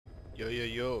Yo yo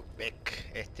yo, back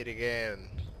at it again.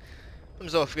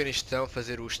 Vamos ao Afeganistão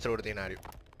fazer o extraordinário.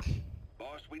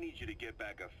 Boss, we need you to get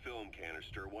back a film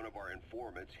canister one of our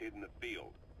informants hid in the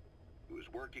field. He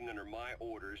was working under my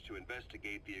orders to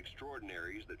investigate the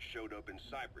extraordinaries that showed up in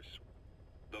Cyprus.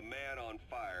 The man on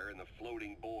fire and the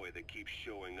floating boy that keeps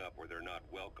showing up where they're not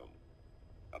welcome.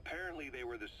 Apparently they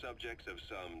were the subjects of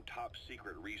some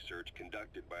top-secret research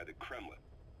conducted by the Kremlin.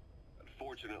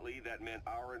 Unfortunately, that meant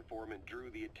our informant drew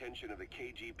the attention of the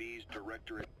KGB's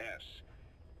Directorate S,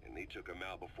 and they took him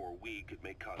out before we could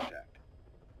make contact.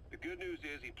 The good news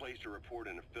is he placed a report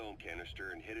in a film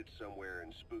canister and hid it somewhere in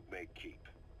Spookmake Keep.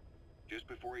 Just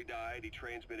before he died, he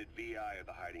transmitted VI of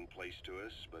the hiding place to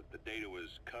us, but the data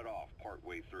was cut off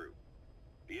partway through.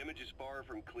 The image is far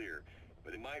from clear,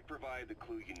 but it might provide the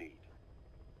clue you need.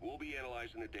 We'll be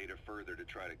analyzing the data further to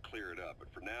try to clear it up,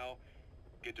 but for now,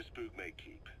 get to Spookmake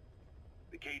Keep.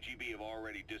 The KGB have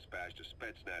already dispatched a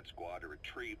Spetsnaz squad to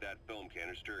retrieve that film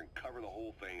canister and cover the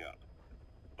whole thing up.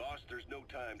 Boss, there's no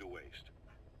time to waste.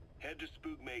 Head to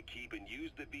Spookmake Keep and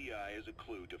use the VI as a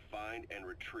clue to find and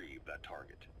retrieve that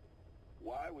target.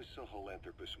 Why was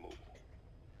Sahelanthropus mobile?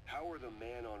 How are the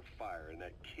man on fire and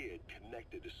that kid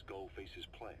connected to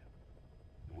Skullface's plan?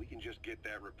 If we can just get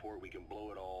that report, we can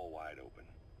blow it all wide open.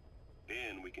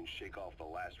 Then we can shake off the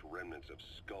last remnants of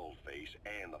Skullface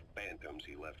and the phantoms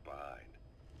he left behind.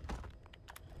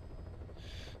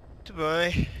 Muito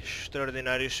bem,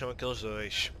 extraordinários são aqueles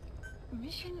dois.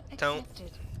 Então,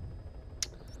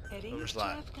 vamos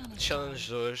lá. O challenge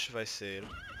de hoje vai ser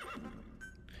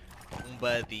um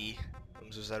buddy.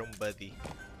 Vamos usar um buddy.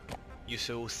 E o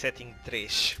seu setting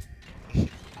 3.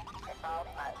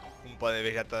 Como podem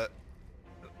ver, já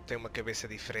tem uma cabeça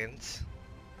diferente.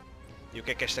 E o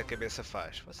que é que esta cabeça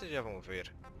faz? Vocês já vão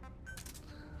ver.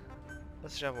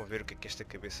 Vocês já vão ver o que é que esta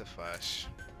cabeça faz.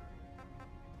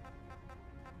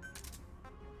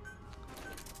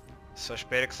 Só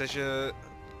espero que seja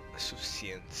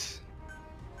suficiente.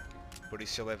 Por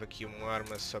isso eu levo aqui uma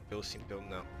arma só pelo sim, pelo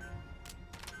não.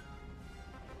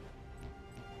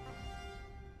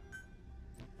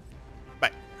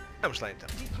 Bem, vamos lá então.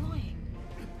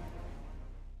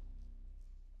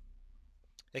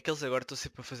 Aqueles agora estão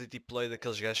sempre a fazer tipo play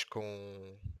daqueles gajos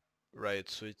com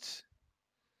Riot Suits.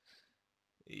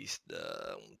 E isso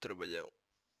dá um trabalhão.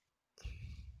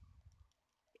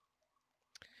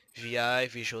 VI,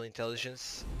 Visual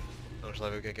Intelligence. Vamos lá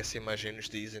ver o que é que essa imagem nos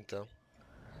diz então.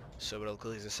 Sobre a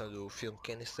localização do film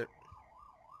canister.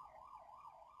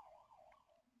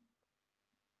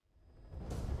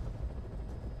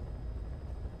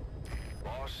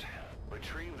 Boss,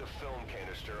 retrieve the film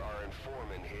canister our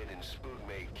informant hid in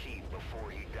Spookmake Keep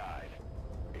before he died.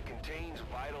 It contains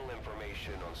vital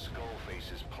information on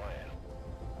Skullface's plan.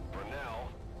 For now,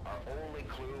 our only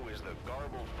clue is the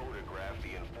garbled photograph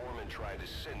the informant tried to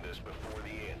send us before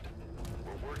the end.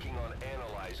 We're working on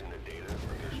analyzing the data,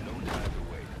 but there's no time to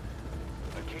wait.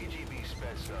 A KGB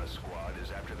Spetsnaz squad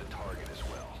is after the target as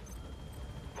well.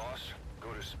 Boss,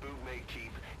 go to Spookmake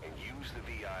Keep and use the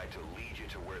VI to lead you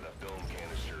to where the film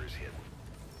canister is hidden.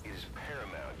 It is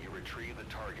paramount you retrieve the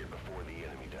target before the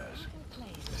enemy does.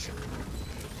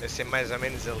 Deve ser mais ou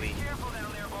menos ali. Careful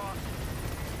down there, boss.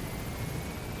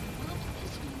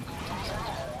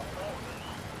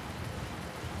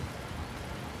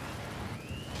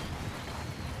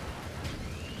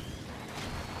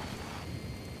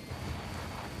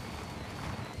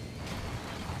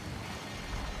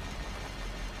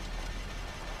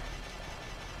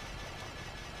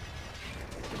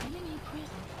 Enemy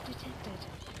presence detected.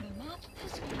 The map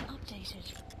has been updated.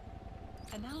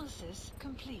 Analysis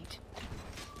complete.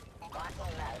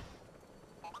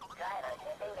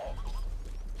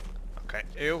 Ok,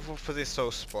 eu vou fazer só o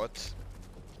spot.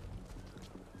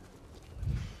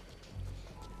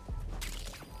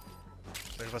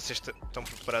 Mas vocês estão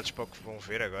preparados para o que vão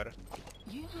ver agora?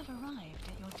 You have arrived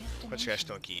at your destination. Quantos gajos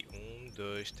estão aqui? 1,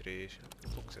 2, 3,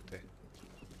 poucos até.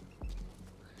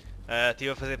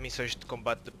 Estive a fazer missões de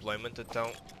combate deployment,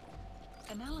 então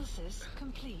Analysis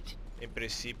complete. em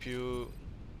princípio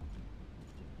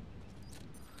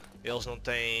eles não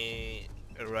têm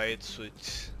Riot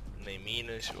Suite nem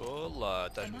minas. Olá,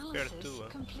 estás-me perto tua.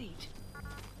 Complete.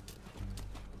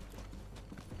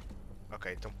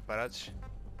 Ok, estão preparados?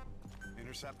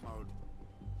 Intercept mode.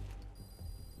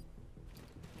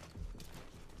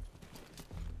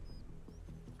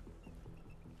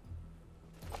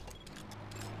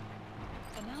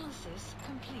 Analysis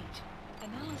complete.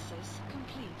 Analysis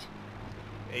complete.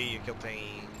 Ei, aquele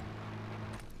tem...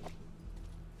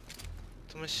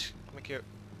 Então, mas como é que é?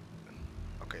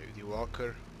 Ok, o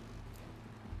D-Walker.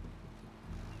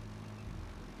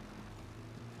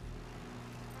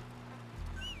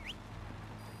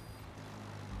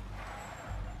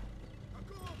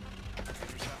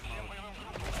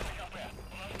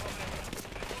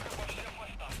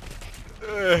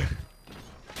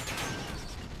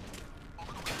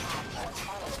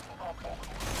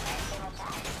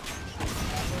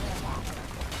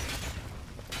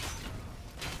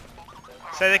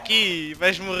 Sai daqui,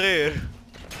 vais morrer.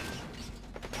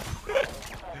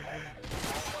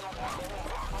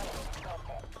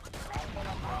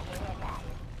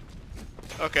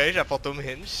 Ok, já faltou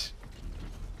menos.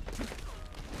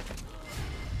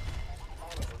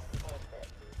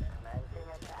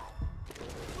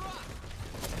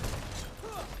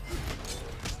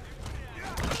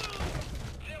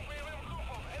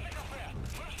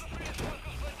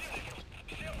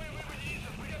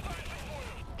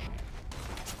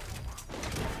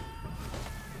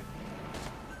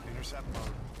 Intercept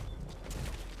mode.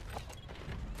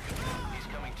 He's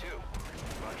coming too.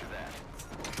 Roger that.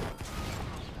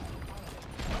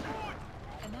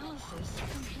 Analysis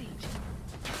complete.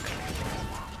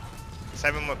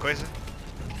 Sabe uma coisa?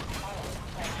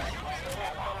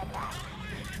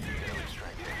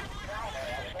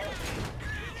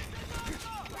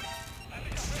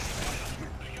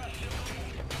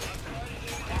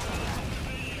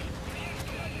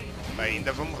 Bem,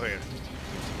 ainda vou morrer.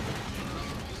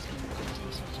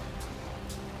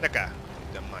 Da cá,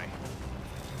 também.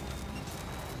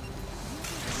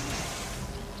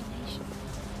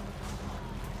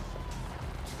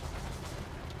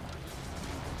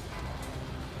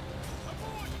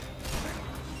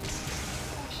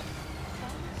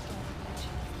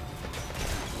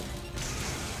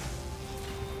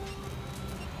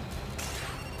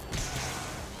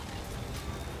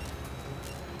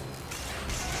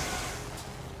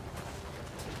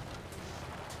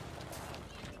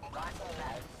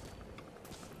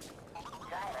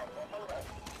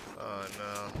 Oh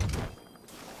não.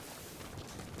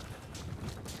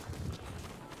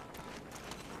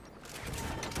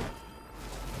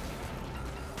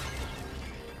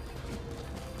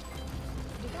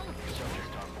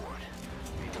 Subject on board.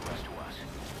 Leave the rest to us.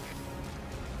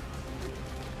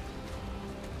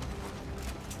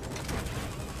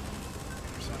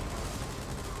 Intercept mode.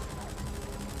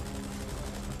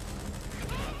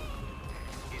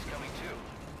 He's coming too.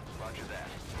 Roger that.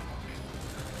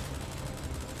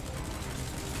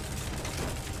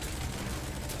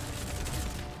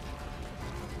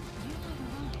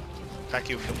 Está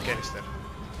aqui o filme Kingston.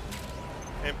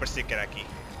 Nem parecia que era aqui.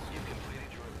 You've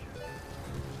completed your objective.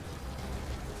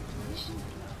 Mission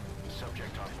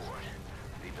Subject on board.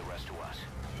 Leave the rest to us.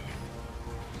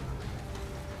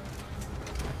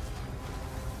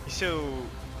 Isso eu...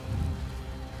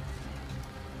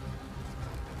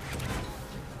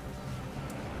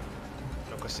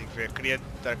 Não consigo ver. Queria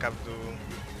dar cabo do...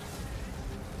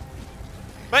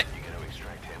 Bem! You gotta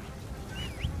extract him.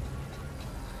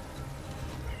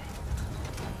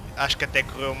 Acho que até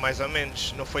correu mais ou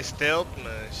menos. Não foi stealth,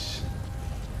 mas...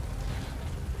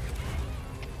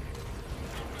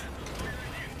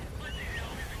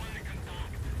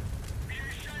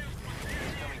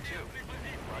 He's coming too.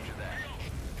 Roger that.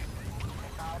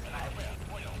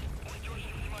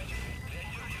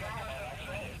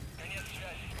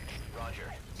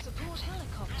 Roger. support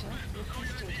helicopter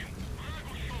requested.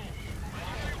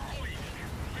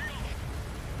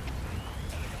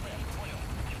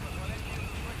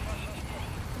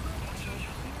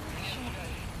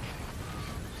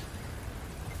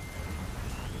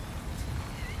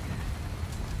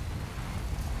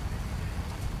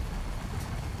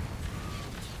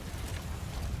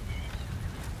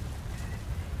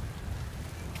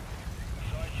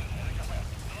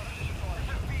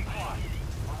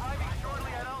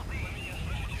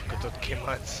 Ficou todo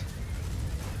queimado.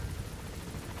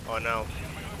 Oh não.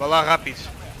 Vá lá rápido.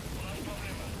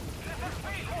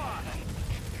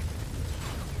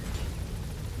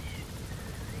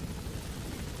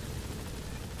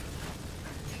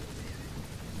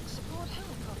 Support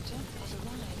helicopter has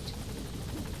arrived.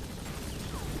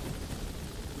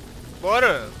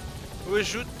 Bora! Eu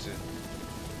ajudo-te.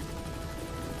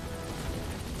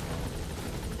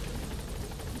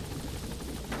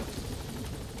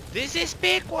 This is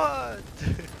big one!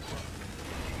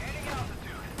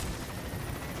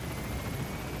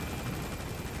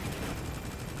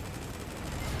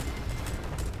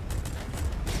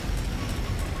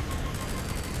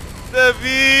 The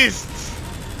Beast!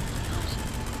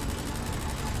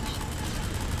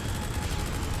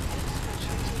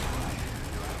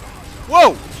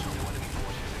 Uou!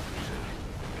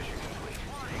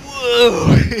 Uou!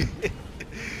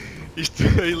 Isto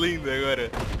foi lindo agora.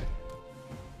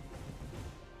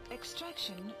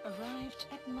 Extraction arrived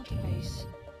at Mother Base.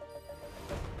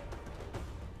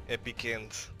 É pequeno.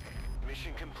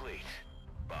 Mission complete.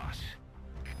 Boss.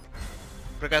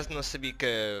 Por acaso não sabia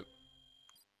que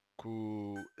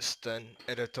o stun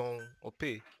era tão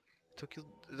OP. Então aquilo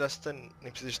dá stun,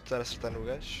 nem precisas de estar a acertar no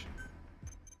gajo.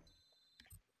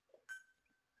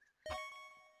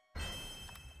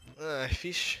 Ah,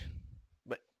 fixe.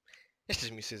 Bem, estas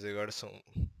missões agora são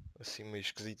assim meio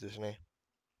esquisitas, né?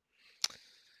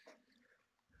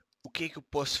 O que é que eu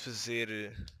posso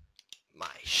fazer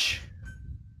mais?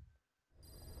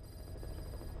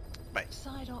 Bem,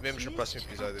 vemos no próximo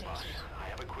episódio. I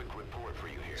have a quick report for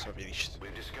you here. Só ver isto.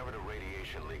 We've discovered a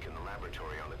radiation leak in the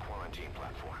laboratory on the quarantine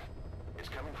platform. It's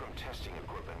coming from testing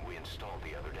equipment we installed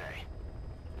the other day.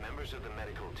 Members of the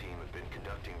medical team have been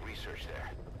conducting research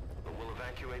there, but we'll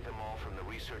evacuate them all from the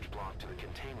research block to the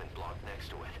containment block next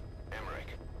to it.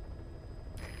 Emmerich.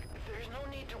 There's no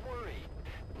need to worry.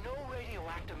 No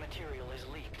radioactive material is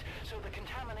leaked, so the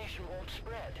contamination won't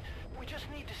spread. We just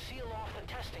need to seal off the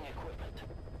testing equipment.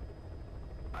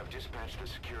 I've dispatched the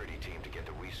security team to get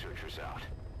the researchers out.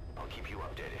 I'll keep you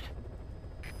updated.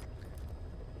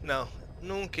 Não,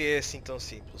 nunca é assim tão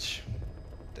simples.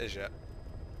 Até já.